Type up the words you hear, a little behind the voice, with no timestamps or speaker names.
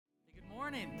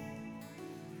morning.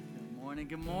 Good morning,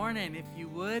 good morning. If you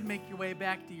would, make your way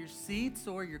back to your seats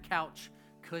or your couch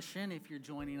cushion if you're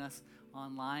joining us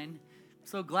online.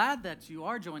 So glad that you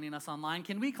are joining us online.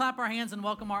 Can we clap our hands and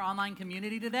welcome our online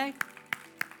community today?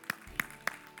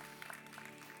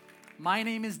 My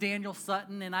name is Daniel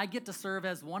Sutton, and I get to serve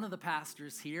as one of the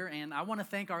pastors here. And I want to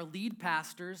thank our lead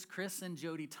pastors, Chris and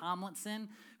Jody Tomlinson,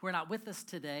 who are not with us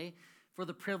today, for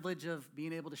the privilege of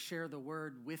being able to share the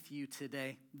word with you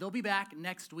today. They'll be back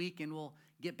next week, and we'll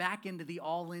get back into the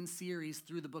All-In series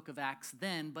through the book of Acts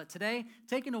then. But today,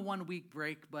 taking a one-week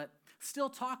break, but still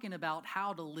talking about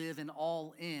how to live an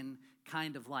all-in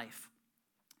kind of life.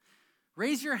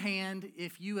 Raise your hand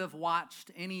if you have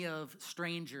watched any of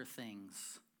Stranger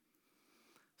Things.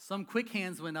 Some quick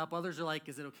hands went up. Others are like,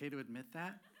 is it okay to admit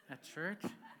that at church?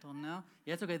 Don't know.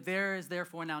 Yeah, it's okay. There is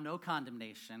therefore now no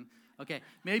condemnation. Okay,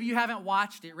 maybe you haven't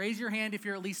watched it. Raise your hand if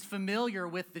you're at least familiar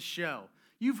with the show.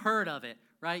 You've heard of it,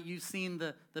 right? You've seen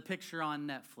the picture on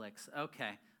Netflix.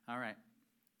 Okay, all right.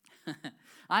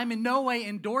 I'm in no way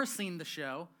endorsing the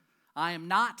show. I am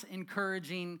not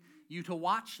encouraging you to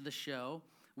watch the show.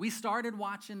 We started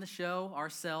watching the show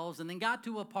ourselves and then got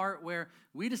to a part where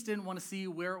we just didn't want to see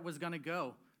where it was going to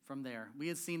go from there. We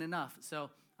had seen enough.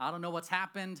 So I don't know what's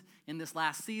happened in this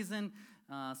last season,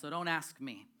 so don't ask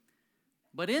me.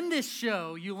 But in this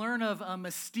show, you learn of a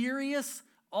mysterious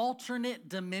alternate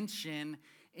dimension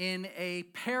in a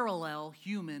parallel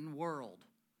human world.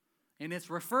 And it's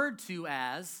referred to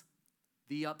as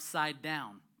the upside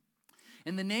down.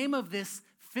 And the name of this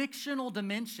fictional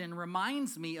dimension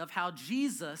reminds me of how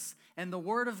Jesus and the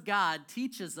Word of God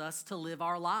teaches us to live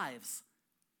our lives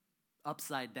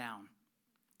upside down.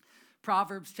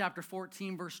 Proverbs chapter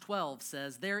 14, verse 12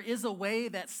 says, "There is a way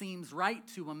that seems right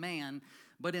to a man,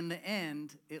 but in the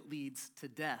end, it leads to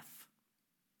death."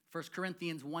 1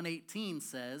 Corinthians 1:18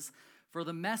 says, "For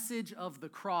the message of the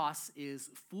cross is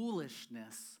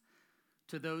foolishness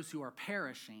to those who are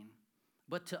perishing,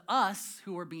 but to us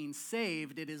who are being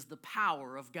saved, it is the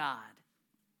power of God."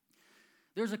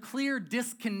 There's a clear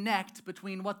disconnect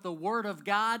between what the Word of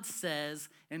God says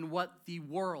and what the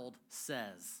world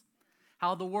says.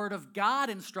 How the Word of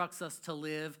God instructs us to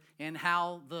live and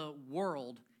how the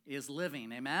world is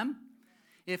living. Amen?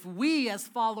 If we, as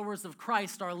followers of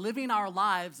Christ, are living our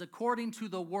lives according to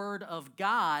the Word of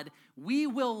God, we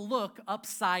will look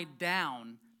upside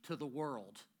down to the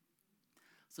world.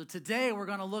 So today we're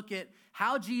going to look at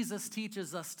how Jesus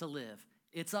teaches us to live.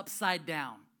 It's upside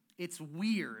down. It's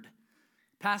weird.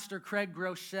 Pastor Craig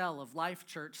Groeschel of Life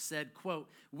Church said, quote,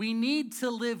 "We need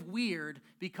to live weird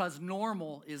because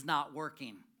normal is not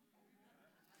working."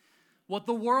 What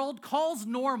the world calls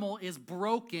normal is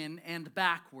broken and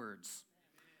backwards.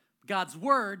 God's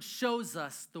word shows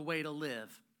us the way to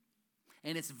live.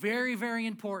 And it's very, very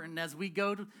important as we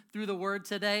go through the word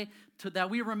today that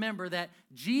we remember that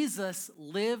Jesus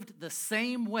lived the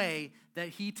same way that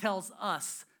he tells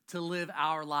us to live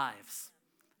our lives.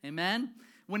 Amen?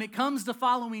 When it comes to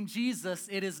following Jesus,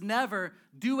 it is never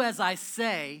do as I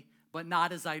say, but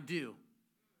not as I do.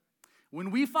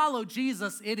 When we follow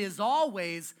Jesus, it is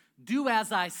always do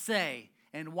as I say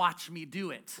and watch me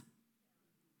do it.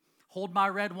 Hold my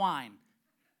red wine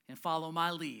and follow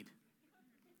my lead.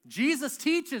 Jesus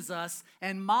teaches us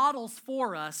and models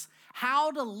for us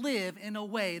how to live in a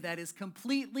way that is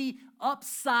completely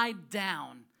upside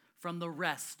down from the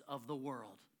rest of the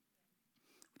world.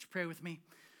 Would you pray with me?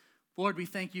 Lord, we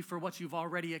thank you for what you've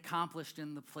already accomplished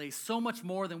in the place. So much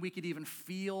more than we could even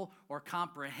feel or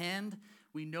comprehend.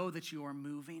 We know that you are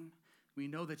moving. We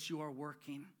know that you are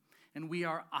working. And we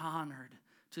are honored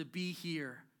to be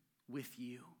here with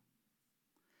you.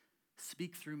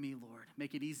 Speak through me, Lord.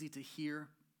 Make it easy to hear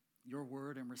your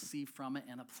word and receive from it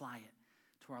and apply it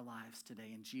to our lives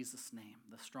today. In Jesus' name,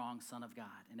 the strong Son of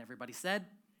God. And everybody said?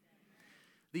 Amen.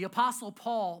 The Apostle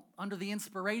Paul, under the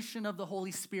inspiration of the Holy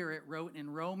Spirit, wrote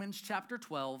in Romans chapter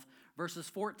 12, verses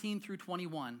 14 through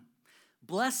 21,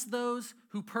 "Bless those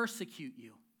who persecute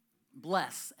you.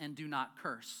 Bless and do not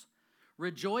curse.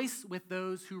 Rejoice with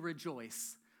those who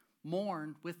rejoice.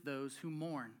 Mourn with those who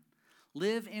mourn.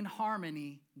 Live in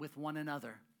harmony with one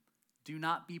another. Do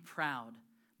not be proud,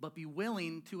 but be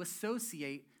willing to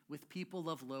associate with people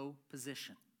of low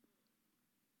position.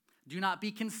 Do not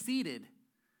be conceited.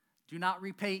 Do not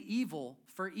repay evil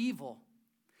for evil.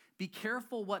 Be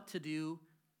careful to do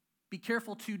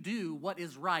what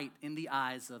is right in the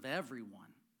eyes of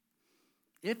everyone.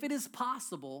 If it is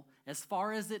possible, as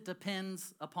far as it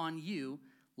depends upon you,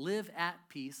 live at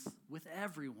peace with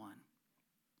everyone.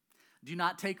 Do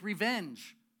not take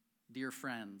revenge, dear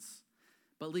friends,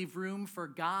 but leave room for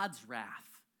God's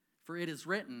wrath. For it is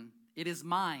written, It is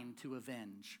mine to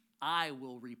avenge. I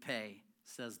will repay,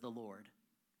 says the Lord.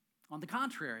 On the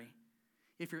contrary,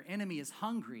 if your enemy is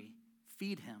hungry,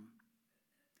 feed him.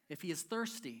 If he is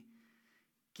thirsty,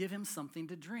 give him something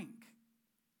to drink.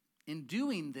 In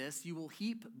doing this, you will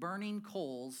heap burning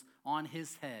coals on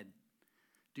his head.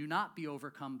 Do not be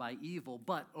overcome by evil,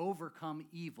 but overcome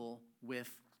evil with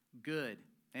good.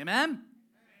 Amen?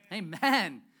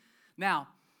 Amen. Now,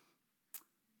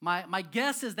 my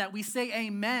guess is that we say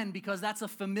amen because that's a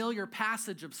familiar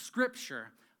passage of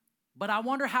Scripture, but I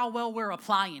wonder how well we're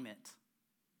applying it.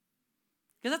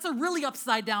 Because that's a really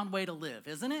upside down way to live,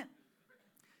 isn't it?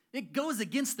 It goes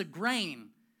against the grain.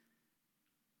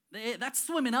 That's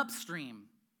swimming upstream.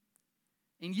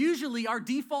 And usually our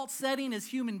default setting as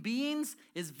human beings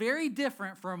is very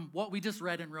different from what we just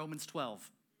read in Romans 12.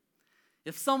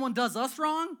 If someone does us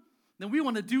wrong, then we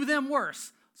want to do them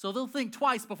worse. So they'll think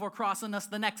twice before crossing us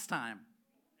the next time.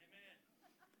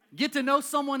 Amen. Get to know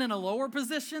someone in a lower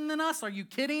position than us? Are you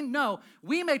kidding? No.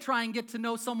 We may try and get to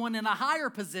know someone in a higher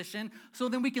position so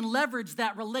then we can leverage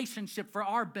that relationship for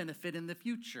our benefit in the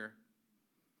future.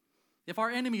 If our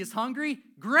enemy is hungry,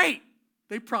 great.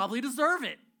 They probably deserve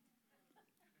it.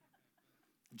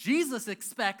 Jesus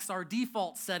expects our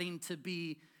default setting to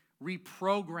be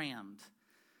reprogrammed.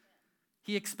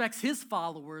 He expects his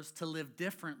followers to live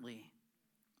differently.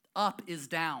 Up is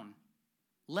down.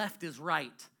 Left is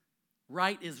right.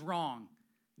 Right is wrong.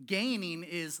 Gaining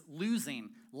is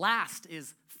losing. Last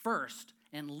is first.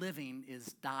 And living is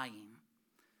dying.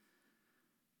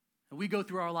 We go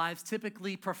through our lives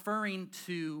typically preferring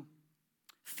to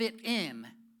fit in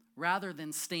rather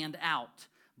than stand out.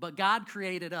 But God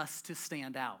created us to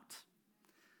stand out.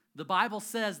 The Bible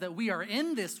says that we are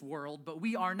in this world, but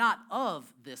we are not of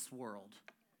this world.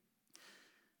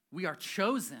 We are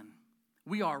chosen.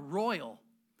 We are royal.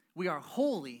 We are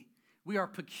holy. We are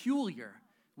peculiar.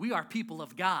 We are people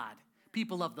of God,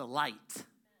 people of the light.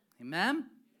 Amen?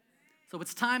 So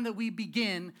it's time that we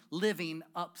begin living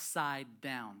upside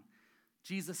down.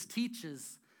 Jesus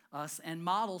teaches us and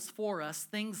models for us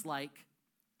things like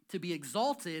to be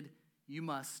exalted, you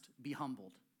must be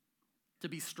humbled. To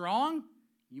be strong,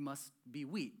 you must be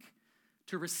weak.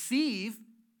 To receive,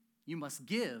 you must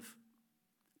give.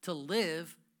 To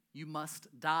live, you must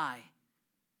die.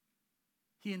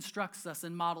 He instructs us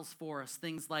and models for us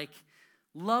things like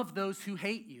love those who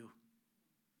hate you.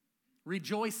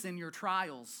 Rejoice in your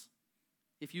trials.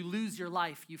 If you lose your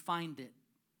life, you find it.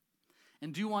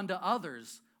 And do unto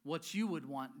others what you would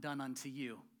want done unto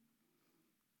you.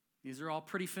 These are all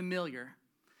pretty familiar.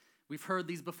 We've heard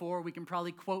these before. We can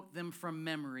probably quote them from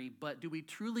memory, but do we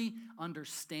truly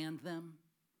understand them?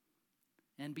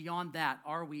 And beyond that,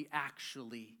 are we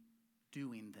actually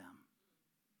doing them?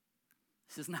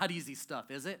 This is not easy stuff,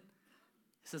 is it?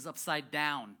 This is upside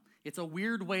down. It's a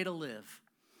weird way to live.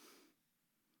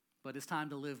 But it's time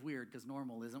to live weird because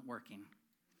normal isn't working.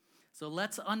 So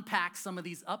let's unpack some of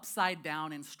these upside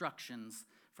down instructions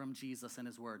from Jesus and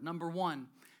his word. Number one,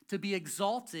 to be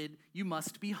exalted, you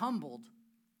must be humbled.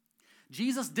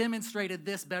 Jesus demonstrated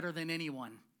this better than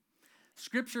anyone.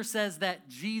 Scripture says that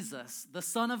Jesus, the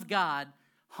Son of God,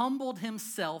 humbled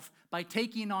himself by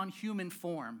taking on human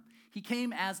form. He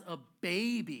came as a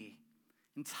baby,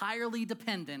 entirely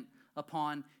dependent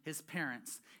upon his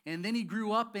parents. And then he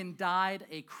grew up and died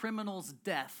a criminal's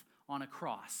death on a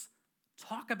cross.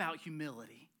 Talk about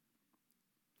humility.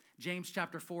 James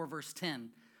chapter 4, verse 10.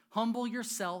 Humble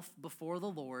yourself before the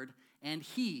Lord, and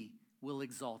he will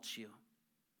exalt you.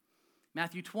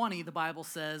 Matthew 20, the Bible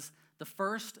says, the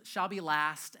first shall be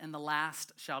last, and the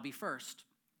last shall be first.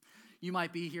 You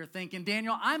might be here thinking,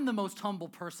 Daniel, I'm the most humble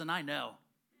person I know.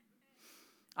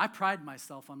 I pride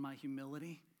myself on my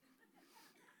humility.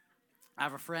 I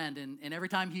have a friend, and every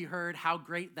time he heard how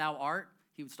great thou art,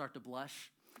 he would start to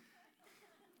blush.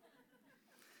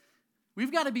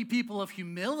 We've got to be people of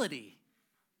humility.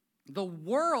 The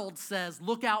world says,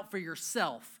 look out for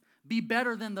yourself. Be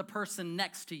better than the person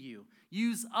next to you.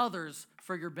 Use others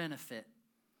for your benefit.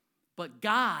 But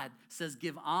God says,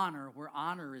 give honor where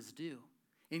honor is due.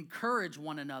 Encourage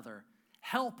one another.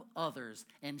 Help others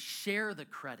and share the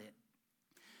credit.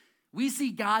 We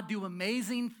see God do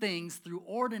amazing things through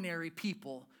ordinary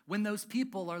people when those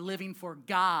people are living for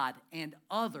God and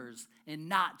others and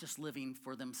not just living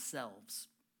for themselves.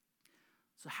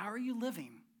 So how are you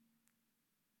living?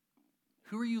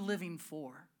 Who are you living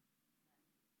for?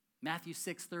 Matthew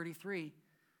 6:33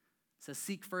 says,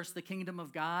 seek first the kingdom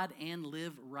of God and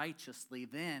live righteously.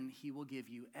 Then he will give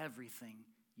you everything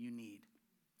you need.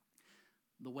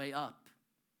 The way up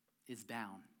is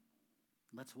down.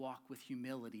 Let's walk with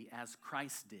humility as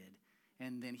Christ did,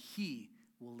 and then he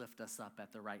will lift us up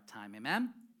at the right time.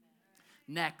 Amen?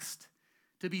 Next,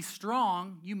 to be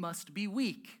strong, you must be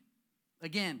weak.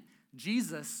 Again,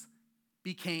 Jesus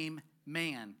became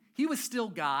man. He was still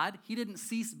God. He didn't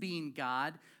cease being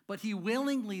God, but he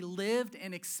willingly lived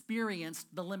and experienced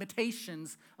the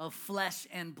limitations of flesh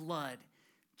and blood,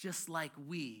 just like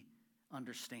we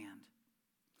understand.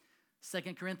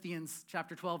 2 Corinthians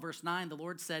chapter 12, verse 9, the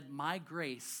Lord said, "My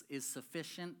grace is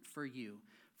sufficient for you,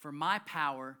 for my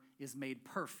power is made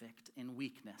perfect in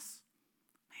weakness."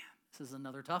 Man, this is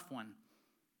another tough one.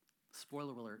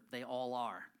 Spoiler alert, they all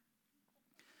are.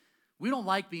 We don't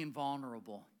like being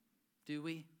vulnerable, do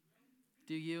we?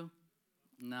 Do you?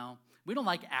 No. We don't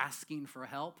like asking for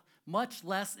help, much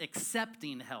less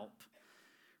accepting help.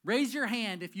 Raise your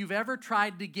hand if you've ever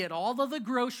tried to get all of the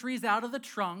groceries out of the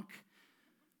trunk,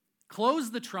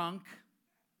 close the trunk,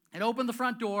 and open the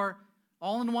front door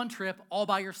all in one trip, all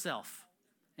by yourself.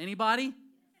 Anybody?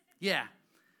 Yeah.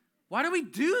 Why do we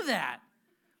do that?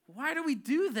 Why do we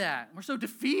do that? We're so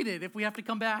defeated if we have to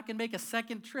come back and make a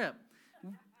second trip.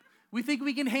 We think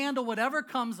we can handle whatever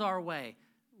comes our way.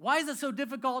 Why is it so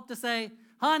difficult to say,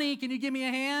 "Honey, can you give me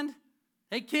a hand?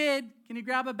 Hey, kid, can you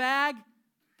grab a bag?"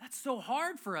 That's so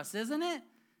hard for us, isn't it?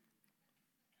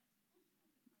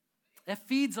 It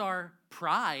feeds our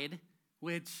pride,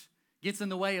 which gets in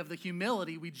the way of the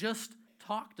humility we just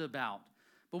talked about.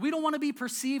 But we don't want to be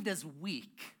perceived as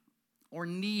weak or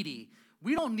needy.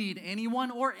 We don't need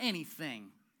anyone or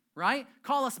anything, right?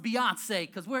 Call us Beyonce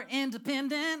because we're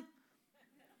independent.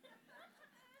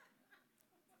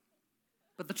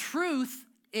 But the truth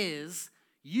is,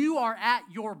 you are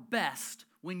at your best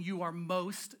when you are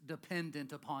most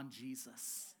dependent upon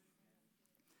Jesus.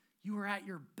 You are at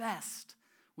your best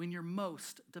when you're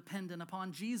most dependent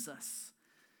upon Jesus.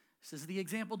 This is the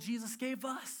example Jesus gave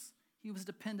us. He was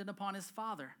dependent upon his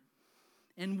Father.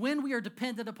 And when we are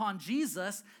dependent upon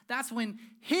Jesus, that's when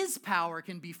his power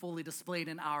can be fully displayed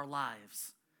in our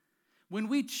lives. When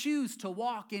we choose to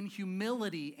walk in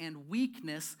humility and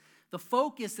weakness, the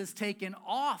focus is taken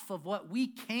off of what we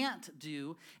can't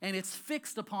do, and it's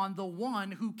fixed upon the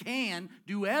one who can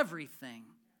do everything.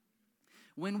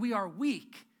 When we are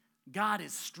weak, God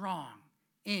is strong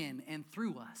in and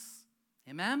through us.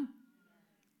 Amen?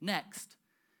 Next,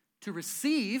 to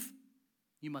receive,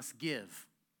 you must give.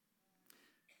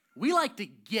 We like to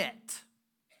get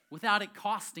without it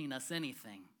costing us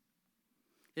anything.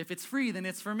 If it's free, then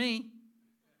it's for me.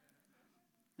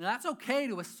 Now, that's okay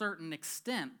to a certain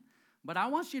extent. But I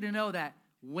want you to know that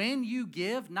when you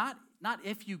give, not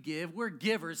if you give, we're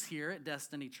givers here at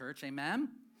Destiny Church, amen?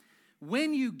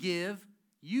 When you give,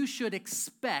 you should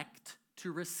expect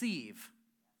to receive.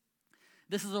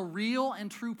 This is a real and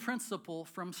true principle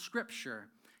from Scripture.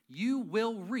 You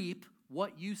will reap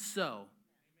what you sow.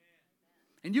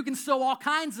 And you can sow all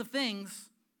kinds of things.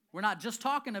 We're not just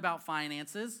talking about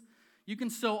finances. You can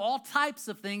sow all types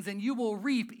of things, and you will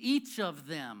reap each of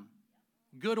them,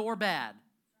 good or bad.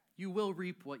 You will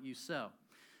reap what you sow.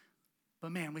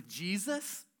 But man, with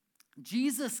Jesus,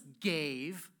 Jesus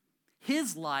gave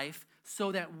his life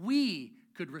so that we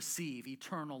could receive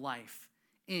eternal life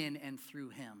in and through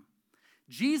him.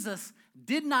 Jesus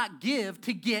did not give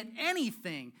to get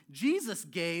anything. Jesus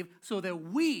gave so that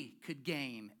we could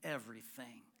gain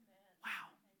everything. Wow.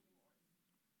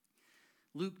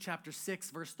 Luke chapter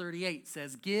 6, verse 38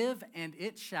 says, "Give, and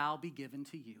it shall be given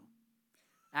to you."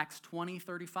 Acts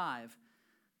 20:35.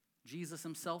 Jesus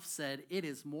himself said, "It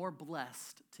is more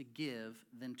blessed to give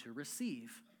than to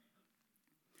receive."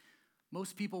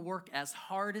 Most people work as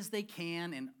hard as they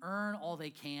can and earn all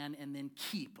they can and then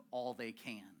keep all they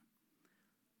can.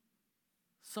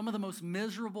 Some of the most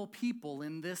miserable people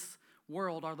in this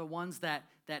world are the ones that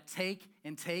take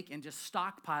and just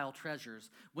stockpile treasures,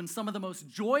 when some of the most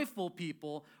joyful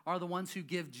people are the ones who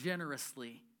give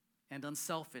generously and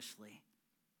unselfishly.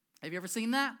 Have you ever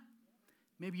seen that?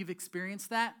 Maybe you've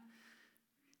experienced that.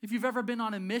 If you've ever been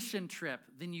on a mission trip,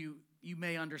 then you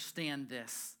may understand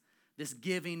this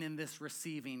giving and this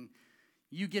receiving.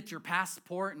 You get your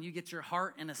passport and you get your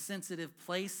heart in a sensitive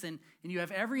place, and you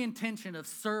have every intention of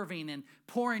serving and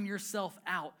pouring yourself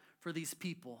out for these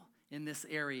people in this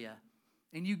area.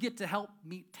 And you get to help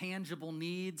meet tangible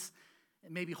needs,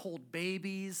 maybe hold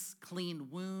babies, clean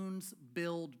wounds,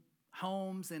 build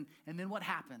homes, and then what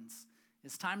happens?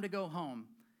 It's time to go home.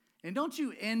 And don't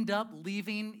you end up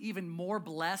leaving even more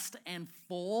blessed and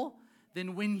full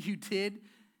than when you did,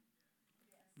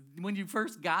 when you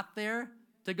first got there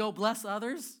to go bless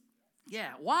others?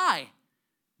 Yeah, why?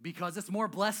 Because it's more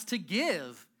blessed to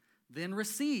give than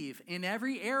receive in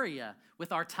every area,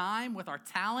 with our time, with our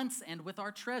talents, and with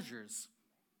our treasures.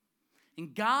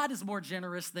 And God is more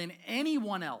generous than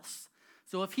anyone else.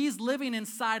 So if he's living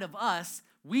inside of us,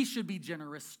 we should be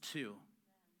generous too.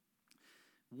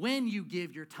 When you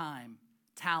give your time,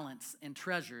 talents, and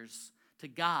treasures to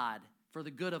God for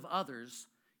the good of others,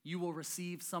 you will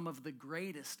receive some of the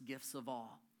greatest gifts of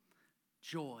all: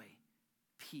 joy,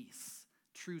 peace,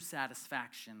 true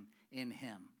satisfaction in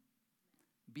Him.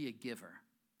 Be a giver.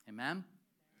 Amen?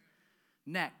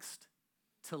 Next,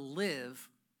 to live,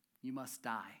 you must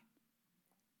die.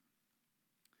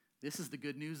 This is the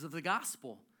good news of the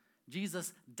gospel.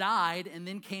 Jesus died and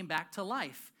then came back to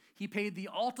life. He paid the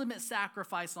ultimate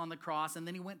sacrifice on the cross, and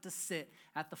then he went to sit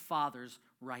at the Father's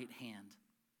right hand.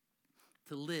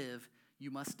 To live,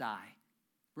 you must die.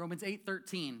 Romans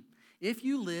 8:13. If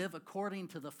you live according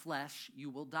to the flesh,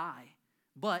 you will die.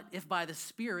 But if by the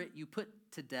Spirit you put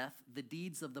to death the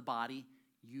deeds of the body,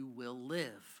 you will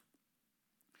live.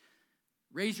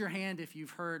 Raise your hand if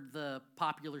you've heard the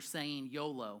popular saying,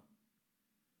 YOLO.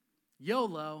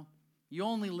 YOLO, you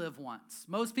only live once.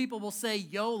 Most people will say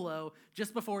YOLO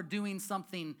just before doing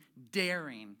something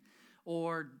daring,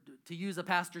 or to use a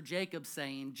Pastor Jacob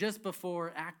saying, just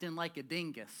before acting like a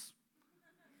dingus.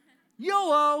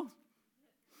 YOLO!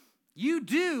 You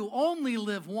do only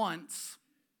live once,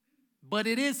 but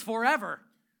it is forever.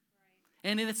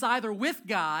 And it's either with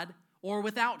God or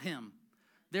without Him.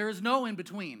 There is no in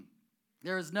between.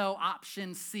 There is no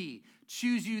option C.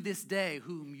 Choose you this day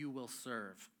whom you will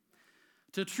serve.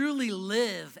 To truly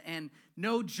live and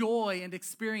know joy and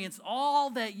experience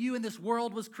all that you in this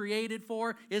world was created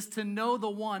for is to know the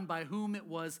one by whom it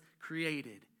was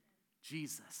created,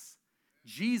 Jesus.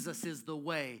 Jesus is the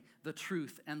way, the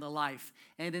truth, and the life.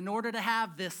 And in order to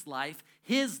have this life,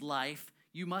 His life,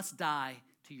 you must die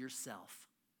to yourself.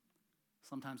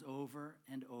 Sometimes over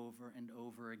and over and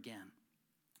over again.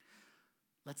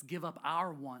 Let's give up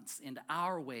our wants and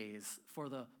our ways for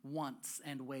the wants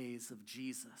and ways of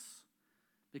Jesus.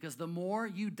 Because the more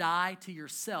you die to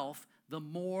yourself, the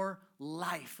more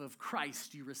life of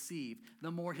Christ you receive,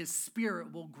 the more His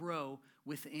Spirit will grow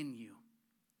within you.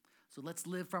 So let's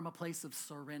live from a place of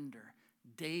surrender,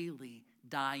 daily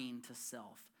dying to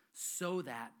self, so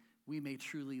that we may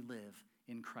truly live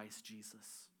in Christ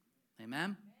Jesus.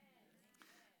 Amen?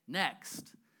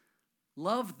 Next,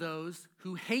 love those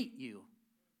who hate you.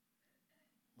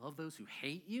 Love those who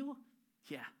hate you?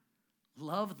 Yeah,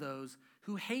 love those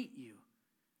who hate you.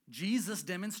 Jesus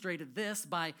demonstrated this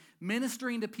by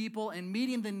ministering to people and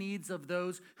meeting the needs of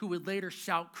those who would later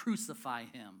shout, "Crucify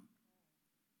Him."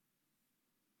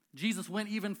 Jesus went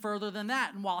even further than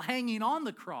that, and while hanging on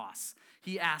the cross,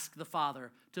 He asked the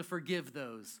Father to forgive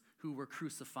those who were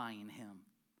crucifying Him.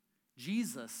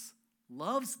 Jesus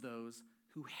loves those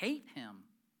who hate Him.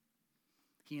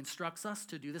 He instructs us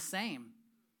to do the same.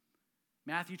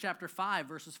 Matthew chapter 5,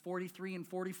 verses 43 and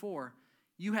 44.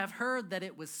 You have heard that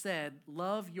it was said,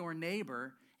 love your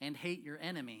neighbor and hate your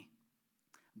enemy.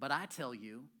 But I tell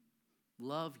you,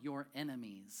 love your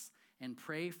enemies and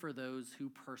pray for those who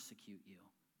persecute you.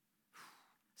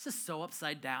 This is so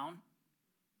upside down.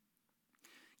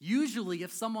 Usually,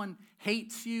 if someone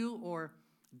hates you or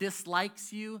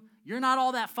dislikes you, you're not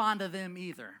all that fond of them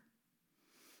either.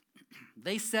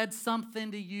 They said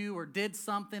something to you or did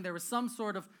something. There was some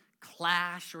sort of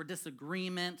clash or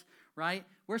disagreement, right?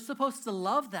 We're supposed to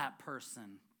love that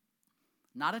person,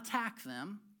 not attack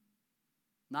them,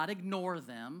 not ignore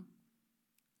them,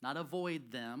 not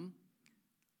avoid them.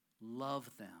 Love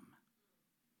them.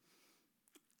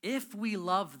 If we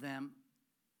love them,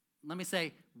 let me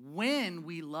say, when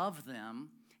we love them,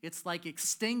 it's like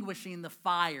extinguishing the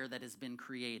fire that has been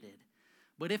created.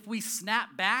 But if we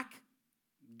snap back,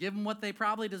 give them what they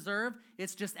probably deserve,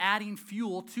 it's just adding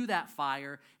fuel to that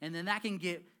fire, and then that can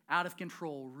get out of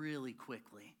control really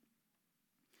quickly.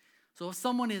 So if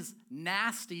someone is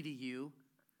nasty to you,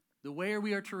 the way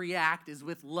we are to react is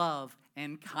with love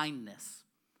and kindness.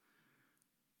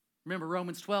 Remember,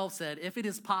 Romans 12 said, if it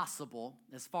is possible,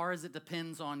 as far as it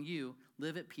depends on you,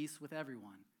 live at peace with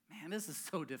everyone. Man, this is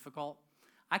so difficult.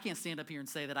 I can't stand up here and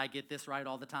say that I get this right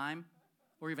all the time,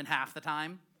 or even half the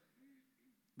time.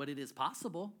 But it is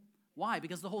possible. Why?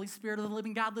 Because the Holy Spirit of the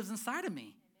living God lives inside of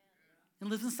me. And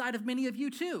lives inside of many of you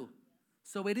too.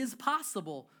 So it is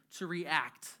possible to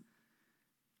react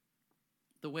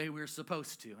the way we're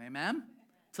supposed to. Amen?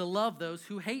 To love those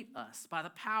who hate us by the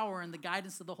power and the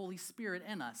guidance of the Holy Spirit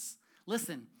in us.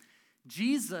 Listen,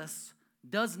 Jesus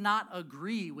does not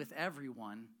agree with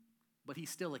everyone, but He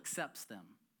still accepts them.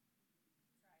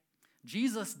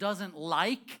 Jesus doesn't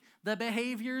like the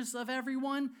behaviors of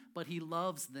everyone, but He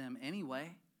loves them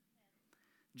anyway.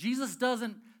 Jesus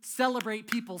doesn't celebrate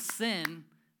people's sin,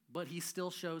 but He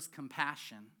still shows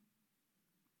compassion.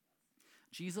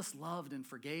 Jesus loved and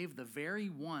forgave the very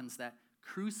ones that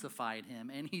crucified him,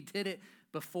 and he did it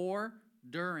before,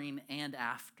 during, and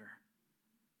after.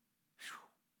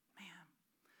 Whew, man.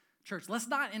 Church, let's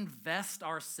not invest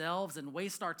ourselves and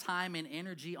waste our time and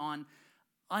energy on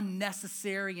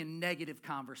unnecessary and negative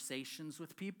conversations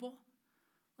with people.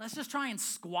 Let's just try and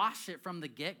squash it from the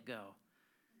get-go.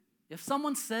 If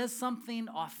someone says something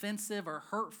offensive or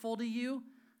hurtful to you,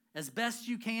 as best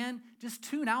you can, just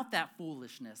tune out that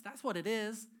foolishness. That's what it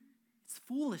is. It's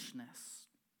foolishness.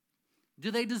 Do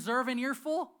they deserve an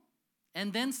earful?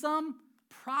 And then some?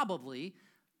 Probably.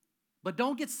 But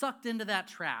don't get sucked into that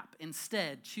trap.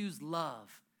 Instead, choose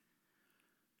love,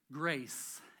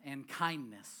 grace, and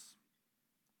kindness.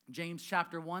 James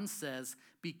chapter 1 says,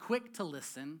 "Be quick to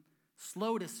listen,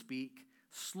 slow to speak,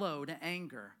 slow to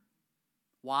anger."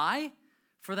 Why?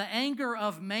 For the anger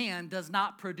of man does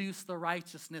not produce the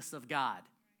righteousness of God.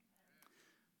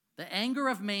 The anger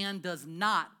of man does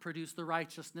not produce the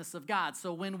righteousness of God.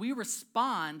 So when we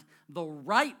respond the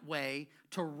right way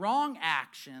to wrong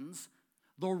actions,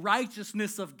 the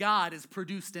righteousness of God is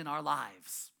produced in our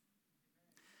lives.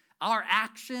 Our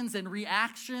actions and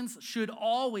reactions should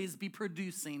always be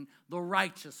producing the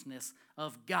righteousness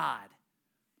of God.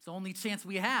 It's the only chance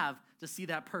we have to see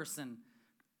that person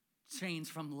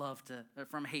change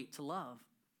from hate to love.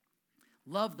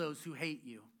 Love those who hate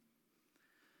you.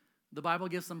 The Bible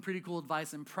gives some pretty cool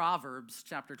advice in Proverbs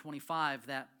chapter 25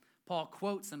 that Paul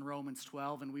quotes in Romans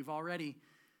 12, and we've already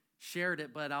shared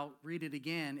it, but I'll read it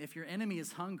again. "If your enemy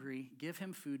is hungry, give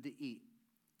him food to eat.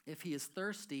 If he is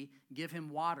thirsty, give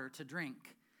him water to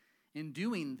drink. In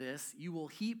doing this, you will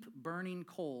heap burning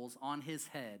coals on his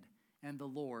head, and the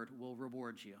Lord will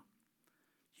reward you."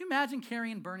 Can you imagine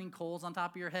carrying burning coals on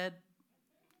top of your head?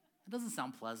 It doesn't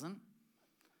sound pleasant,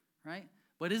 right?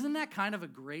 But isn't that kind of a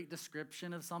great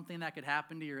description of something that could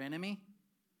happen to your enemy?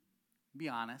 Be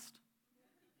honest.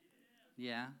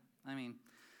 Yeah, I mean,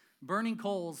 burning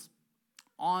coals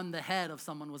on the head of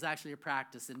someone was actually a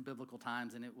practice in biblical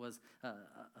times, and it was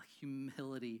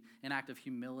an act of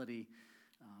humility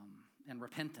and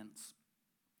repentance.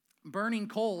 Burning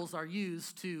coals are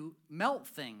used to melt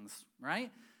things,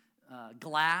 right?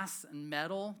 Glass and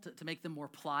metal to make them more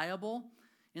pliable.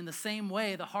 In the same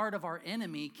way, the heart of our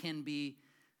enemy can be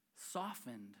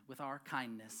softened with our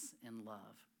kindness and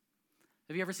love.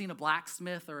 Have you ever seen a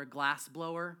blacksmith or a glass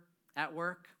blower at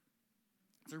work?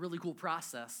 It's a really cool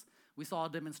process. We saw a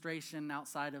demonstration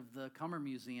outside of the Cummer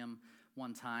Museum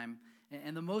one time,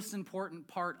 and the most important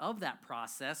part of that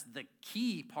process, the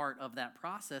key part of that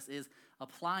process, is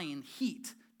applying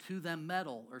heat to the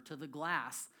metal or to the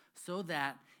glass so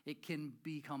that it can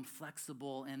become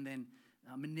flexible and then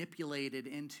manipulated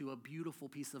into a beautiful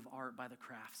piece of art by the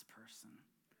craftsperson.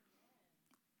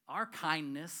 Our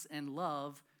kindness and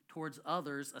love towards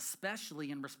others,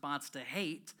 especially in response to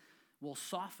hate, will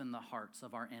soften the hearts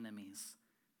of our enemies,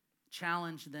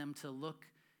 challenge them to look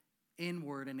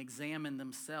inward and examine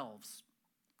themselves.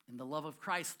 And the love of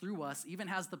Christ through us even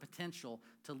has the potential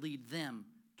to lead them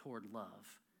toward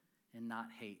love and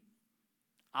not hate.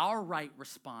 Our right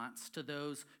response to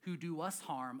those who do us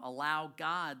harm allow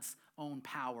God's own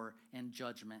power and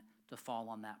judgment to fall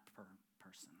on that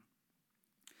person.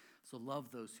 So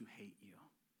love those who hate you.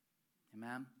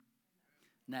 Amen?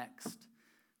 Next,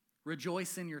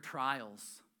 rejoice in your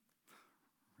trials.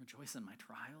 Rejoice in my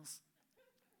trials?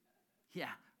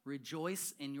 Yeah,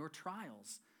 rejoice in your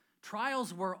trials.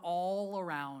 Trials were all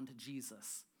around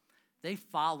Jesus. They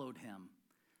followed him.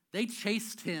 They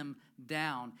chased him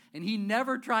down, and he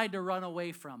never tried to run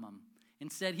away from them.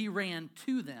 Instead, he ran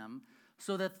to them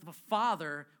so that the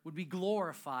Father would be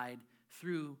glorified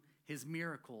through his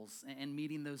miracles and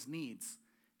meeting those needs.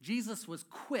 Jesus was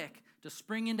quick to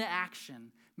spring into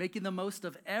action, making the most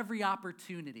of every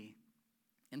opportunity,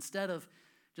 instead of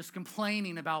just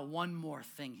complaining about one more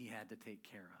thing he had to take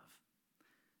care of.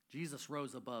 Jesus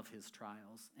rose above his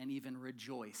trials and even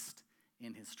rejoiced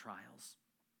in his trials.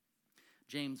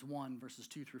 James 1, verses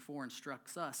 2 through 4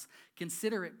 instructs us,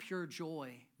 "Consider it pure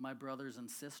joy, my brothers and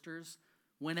sisters,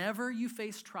 whenever you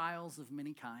face trials of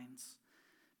many kinds,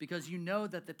 because you know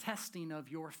that the testing of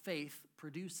your faith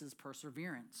produces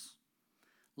perseverance.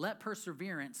 Let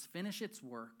perseverance finish its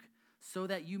work so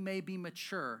that you may be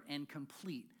mature and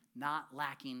complete, not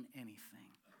lacking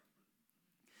anything."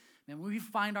 And when we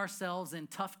find ourselves in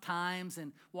tough times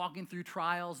and walking through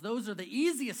trials, those are the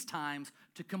easiest times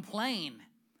to complain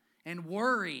and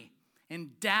worry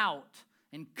and doubt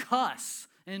and cuss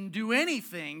and do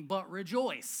anything but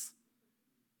rejoice.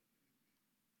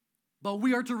 But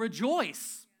we are to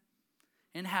rejoice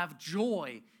and have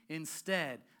joy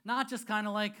instead. Not just kind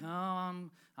of like, oh,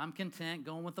 I'm content,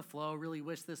 going with the flow, really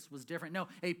wish this was different. No,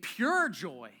 a pure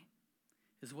joy.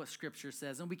 is what Scripture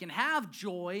says. And we can have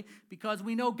joy because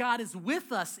we know God is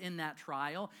with us in that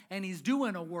trial, and he's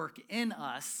doing a work in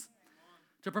us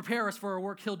to prepare us for a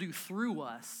work he'll do through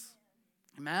us.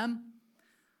 Amen?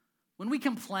 When we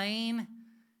complain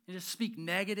and just speak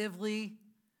negatively,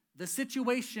 the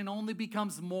situation only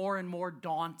becomes more and more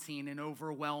daunting and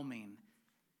overwhelming,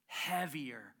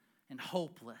 heavier and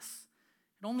hopeless.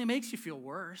 It only makes you feel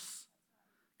worse.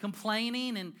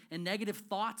 Complaining and negative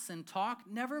thoughts and talk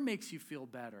never makes you feel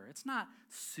better. It's not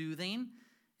soothing.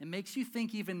 It makes you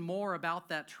think even more about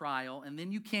that trial, and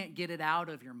then you can't get it out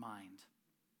of your mind.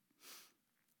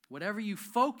 Whatever you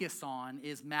focus on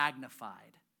is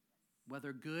magnified,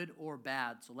 whether good or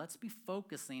bad. So let's be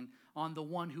focusing on the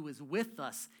one who is with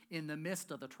us in the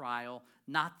midst of the trial,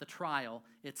 not the trial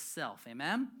itself.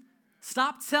 Amen?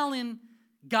 Stop telling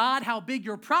God how big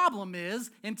your problem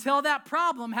is and tell that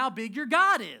problem how big your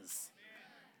God is.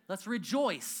 Let's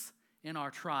rejoice in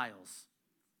our trials.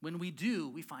 When we do,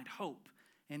 we find hope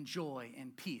and joy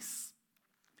and peace.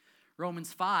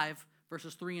 Romans 5,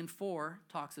 verses 3 and 4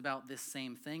 talks about this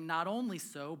same thing. Not only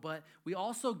so, but we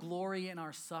also glory in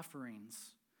our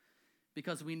sufferings,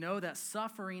 because we know that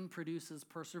suffering produces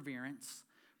perseverance,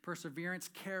 perseverance,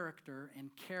 character,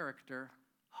 and character,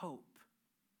 hope.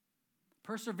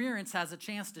 Perseverance has a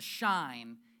chance to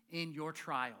shine in your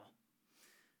trial.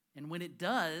 And when it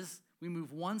does, we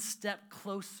move one step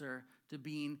closer to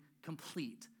being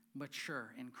complete,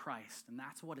 mature in Christ. And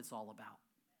that's what it's all about.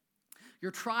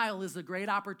 Your trial is a great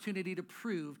opportunity to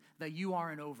prove that you are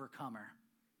an overcomer.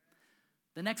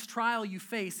 The next trial you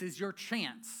face is your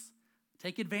chance.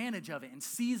 Take advantage of it and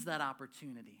seize that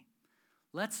opportunity.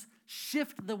 Let's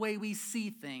shift the way we see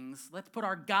things. Let's put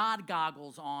our God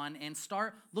goggles on and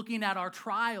start looking at our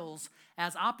trials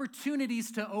as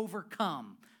opportunities to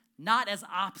overcome, not as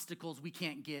obstacles we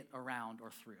can't get around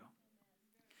or through.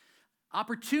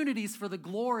 Opportunities for the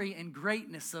glory and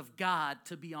greatness of God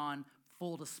to be on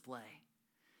full display.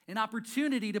 An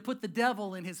opportunity to put the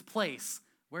devil in his place.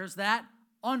 Where's that?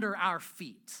 Under our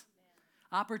feet.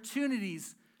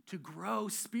 Opportunities to grow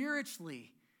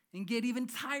spiritually and get even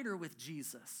tighter with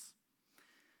Jesus.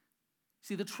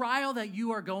 See, the trial that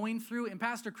you are going through, and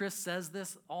Pastor Chris says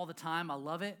this all the time, I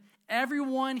love it.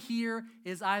 Everyone here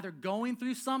is either going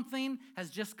through something, has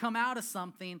just come out of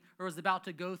something, or is about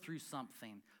to go through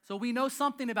something. So we know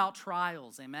something about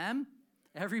trials, amen?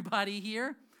 Everybody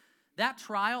here? That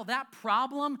trial, that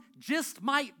problem just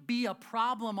might be a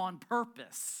problem on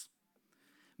purpose.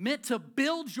 Meant to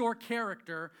build your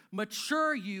character,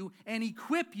 mature you, and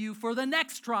equip you for the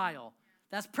next trial.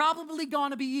 That's probably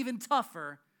going to be even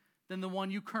tougher than the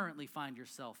one you currently find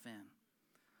yourself in.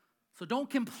 So don't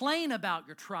complain about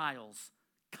your trials.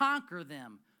 Conquer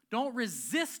them. Don't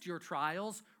resist your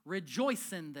trials.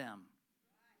 Rejoice in them.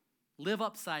 Live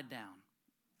upside down.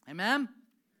 Amen?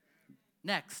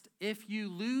 Next, if you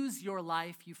lose your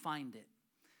life, you find it.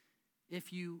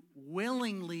 If you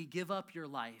willingly give up your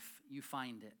life, you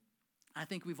find it. I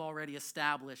think we've already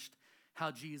established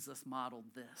how Jesus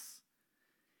modeled this.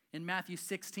 In Matthew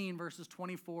 16, verses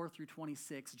 24 through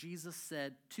 26, Jesus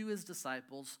said to his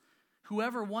disciples,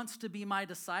 "Whoever wants to be my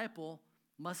disciple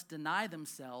must deny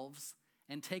themselves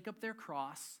and take up their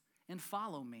cross and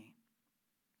follow me.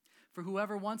 For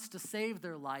whoever wants to save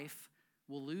their life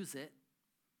will lose it,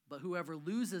 but whoever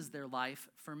loses their life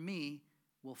for me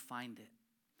will find it.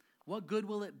 What good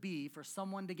will it be for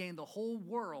someone to gain the whole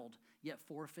world yet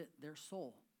forfeit their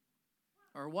soul?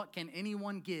 Or what can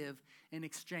anyone give in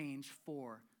exchange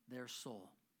for their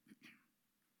soul?"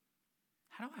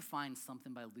 How do I find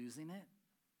something by losing it?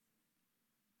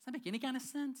 Does that make any kind of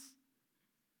sense?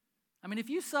 I mean, if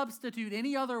you substitute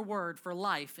any other word for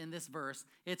life in this verse,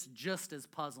 it's just as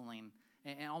puzzling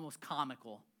and almost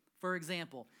comical. For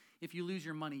example, if you lose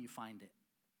your money, you find it.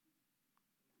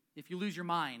 If you lose your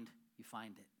mind, you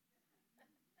find it.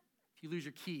 If you lose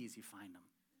your keys, you find them.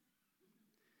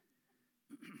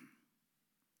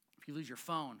 If you lose your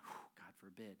phone, God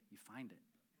forbid, you find it.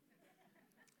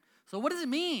 So what does it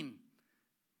mean?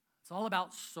 It's all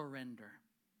about surrender.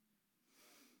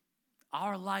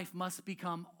 Our life must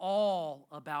become all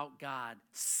about God,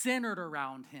 centered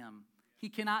around him. He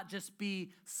cannot just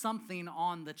be something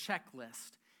on the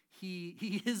checklist.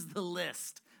 He is the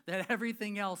list that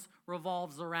everything else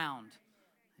revolves around.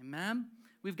 Amen?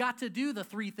 We've got to do the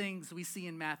three things we see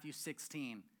in Matthew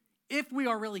 16 if we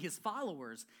are really his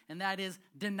followers, and that is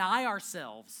deny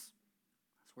ourselves.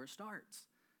 That's where it starts.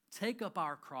 Take up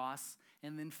our cross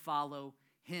and then follow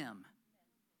him.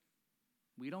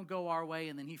 We don't go our way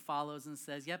and then he follows and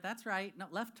says, "Yep, that's right. No,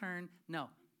 left turn."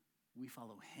 No, we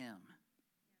follow him.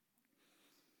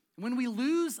 When we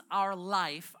lose our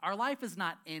life is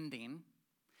not ending.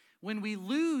 When we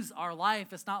lose our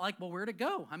life, it's not like, well, where'd it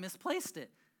go? I misplaced it.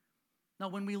 No,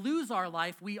 when we lose our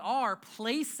life, we are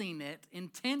placing it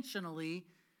intentionally,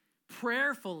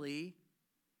 prayerfully,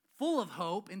 full of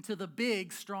hope into the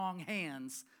big, strong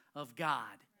hands of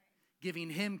God,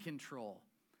 giving him control.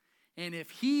 And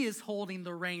if he is holding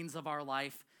the reins of our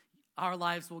lives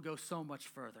will go so much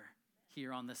further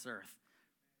here on this earth.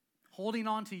 Holding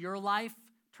on to your life,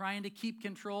 trying to keep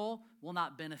control, will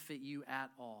not benefit you at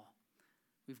all.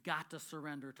 We've got to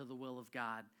surrender to the will of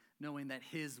God, knowing that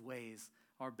his ways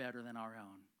are better than our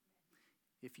own.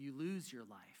 If you lose your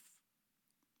life,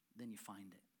 then you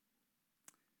find it.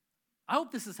 I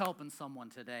hope this is helping someone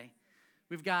today.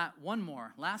 We've got one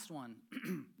more, last one.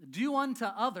 Do unto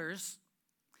others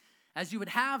as you would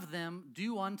have them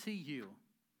do unto you.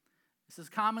 This is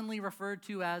commonly referred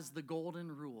to as the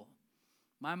golden rule.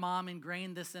 My mom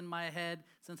ingrained this in my head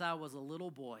since I was a little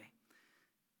boy.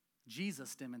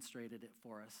 Jesus demonstrated it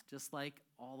for us, just like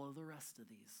all of the rest of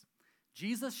these.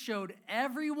 Jesus showed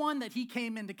everyone that he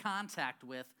came into contact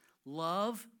with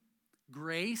love,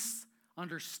 grace,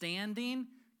 understanding,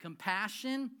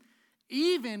 compassion,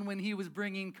 even when he was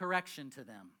bringing correction to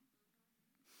them.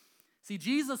 See,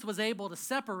 Jesus was able to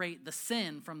separate the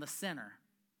sin from the sinner.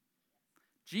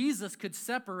 Jesus could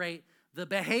separate the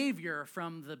behavior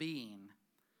from the being,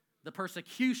 the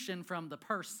persecution from the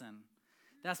person.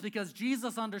 That's because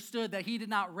Jesus understood that he did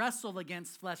not wrestle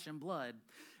against flesh and blood,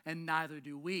 and neither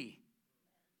do we.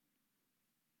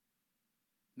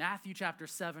 Matthew chapter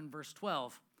 7, verse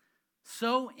 12.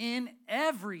 So in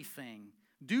everything,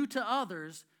 do to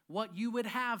others what you would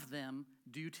have them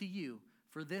do to you.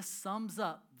 For this sums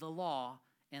up the law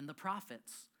and the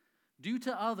prophets. Do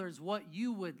to others what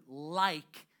you would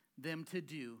like them to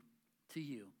do to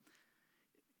you.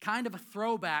 Kind of a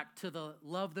throwback to the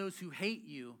love those who hate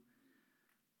you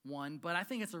one, but I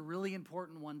think it's a really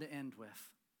important one to end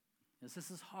with, because this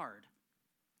is hard.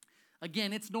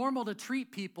 Again, it's normal to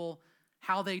treat people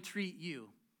how they treat you,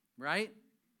 right?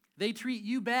 They treat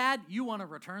you bad, you want to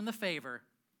return the favor.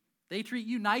 They treat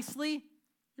you nicely,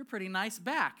 you're pretty nice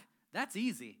back. That's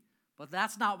easy, but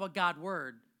that's not what God's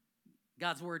word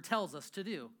tells us to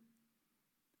do.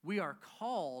 We are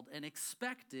called and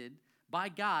expected by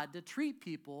God to treat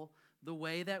people the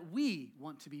way that we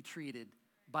want to be treated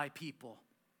by people.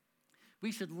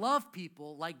 We should love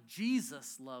people like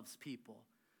Jesus loves people.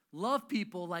 Love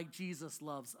people like Jesus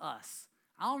loves us.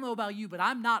 I don't know about you, but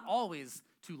I'm not always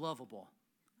too lovable.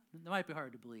 That might be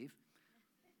hard to believe.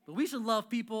 But we should love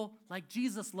people like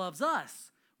Jesus loves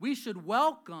us. We should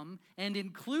welcome and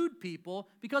include people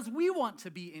because we want to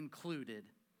be included.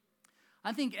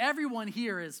 I think everyone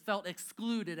here has felt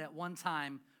excluded at one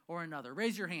time or another.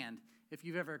 Raise your hand if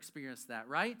you've ever experienced that,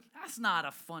 right? That's not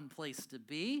a fun place to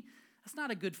be. That's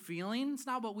not a good feeling. It's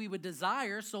not what we would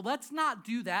desire, so let's not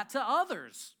do that to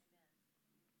others.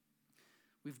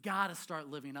 We've got to start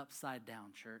living upside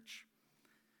down, church.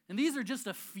 And these are just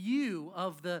a few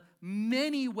of the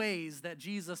many ways that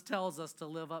Jesus tells us to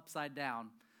live upside down.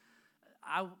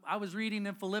 I was reading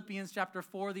in Philippians chapter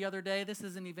 4 the other day. This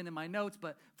isn't even in my notes,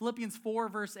 but Philippians 4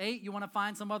 verse 8, you want to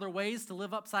find some other ways to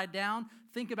live upside down?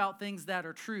 Think about things that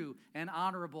are true and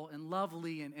honorable and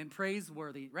lovely and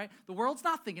praiseworthy, right? The world's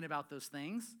not thinking about those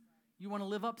things. You want to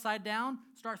live upside down?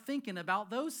 Start thinking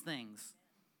about those things.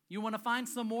 You want to find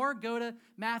some more? Go to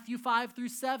Matthew 5 through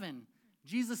 7,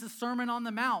 Jesus' Sermon on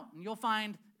the Mount, and you'll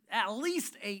find at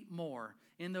least 8 more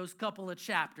in those couple of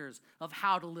chapters of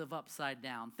how to live upside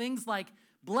down. Things like,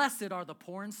 blessed are the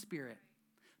poor in spirit.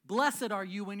 Blessed are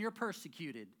you when you're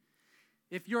persecuted.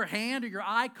 If your hand or your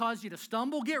eye cause you to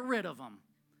stumble, get rid of them.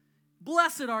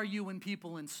 Blessed are you when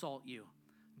people insult you.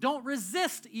 Don't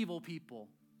resist evil people.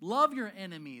 Love your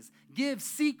enemies. Give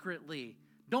secretly.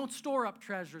 Don't store up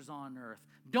treasures on earth.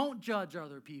 Don't judge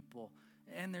other people.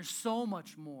 And there's so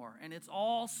much more. And it's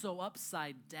all so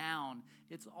upside down.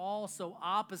 It's all so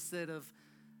opposite of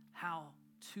how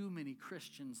too many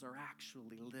Christians are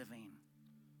actually living.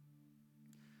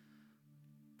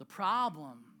 The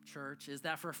problem, church, is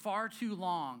that for far too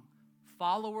long,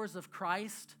 followers of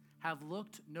Christ have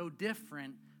looked no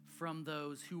different from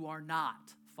those who are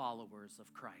not followers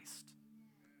of Christ.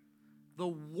 The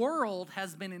world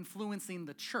has been influencing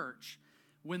the church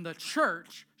when the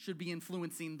church should be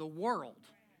influencing the world.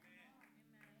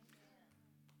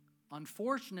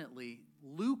 Unfortunately,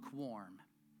 lukewarm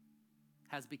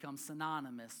has become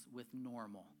synonymous with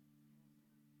normal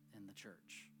in the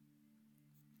church.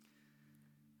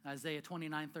 Isaiah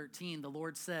 29:13, the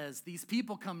Lord says, "These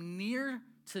people come near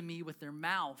to me with their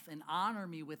mouth and honor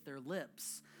me with their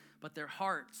lips, but their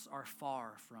hearts are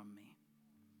far from me.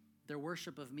 Their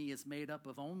worship of me is made up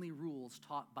of only rules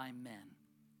taught by men."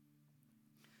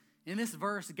 In this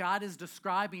verse, God is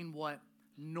describing what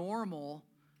normal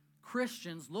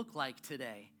Christians look like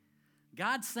today.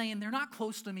 God's saying they're not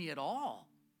close to me at all.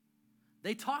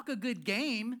 They talk a good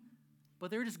game,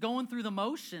 but they're just going through the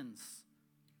motions.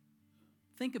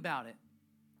 Think about it.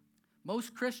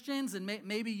 Most Christians, and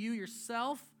maybe you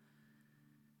yourself,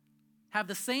 have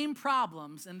the same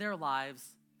problems in their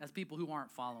lives as people who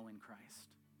aren't following Christ.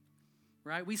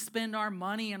 Right? We spend our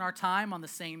money and our time on the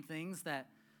same things that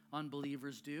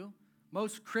unbelievers do.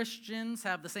 Most Christians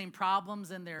have the same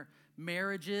problems in their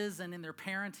marriages and in their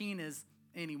parenting as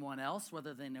anyone else,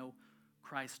 whether they know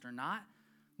Christ or not.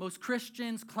 Most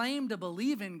Christians claim to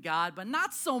believe in God, but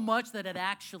not so much that it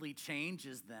actually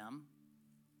changes them.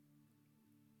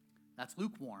 That's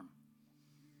lukewarm.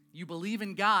 You believe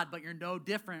in God, but you're no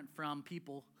different from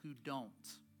people who don't.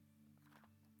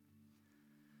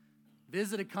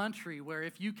 Visit a country where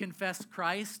if you confess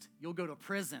Christ, you'll go to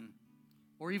prison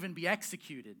or even be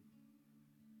executed.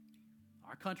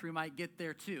 Our country might get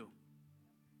there too.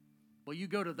 But you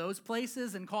go to those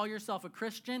places and call yourself a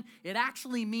Christian, it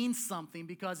actually means something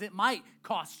because it might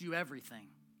cost you everything.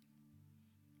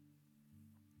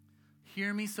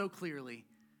 Hear me so clearly.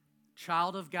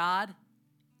 Child of God,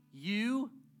 you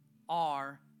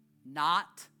are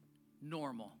not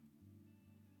normal.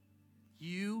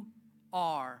 You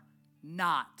are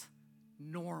not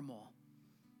normal.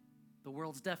 The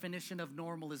world's definition of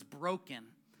normal is broken.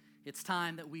 It's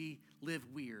time that we live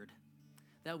weird,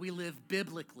 that we live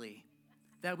biblically,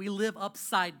 that we live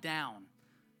upside down,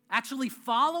 actually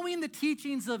following the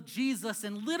teachings of Jesus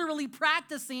and literally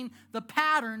practicing the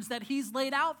patterns that he's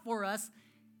laid out for us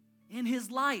in his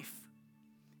life.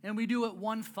 And we do it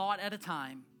one thought at a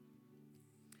time,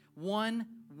 one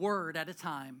word at a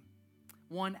time,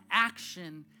 one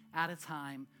action at a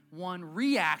time, one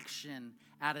reaction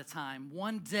at a time,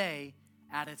 one day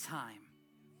at a time.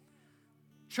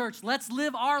 Church, let's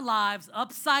live our lives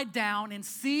upside down and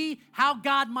see how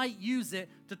God might use it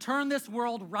to turn this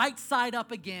world right side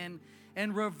up again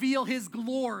and reveal his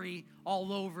glory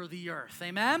all over the earth.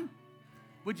 Amen?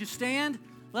 Would you stand?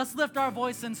 Let's lift our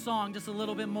voice in song just a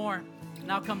little bit more, and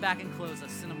I'll come back and close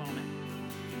us in a moment.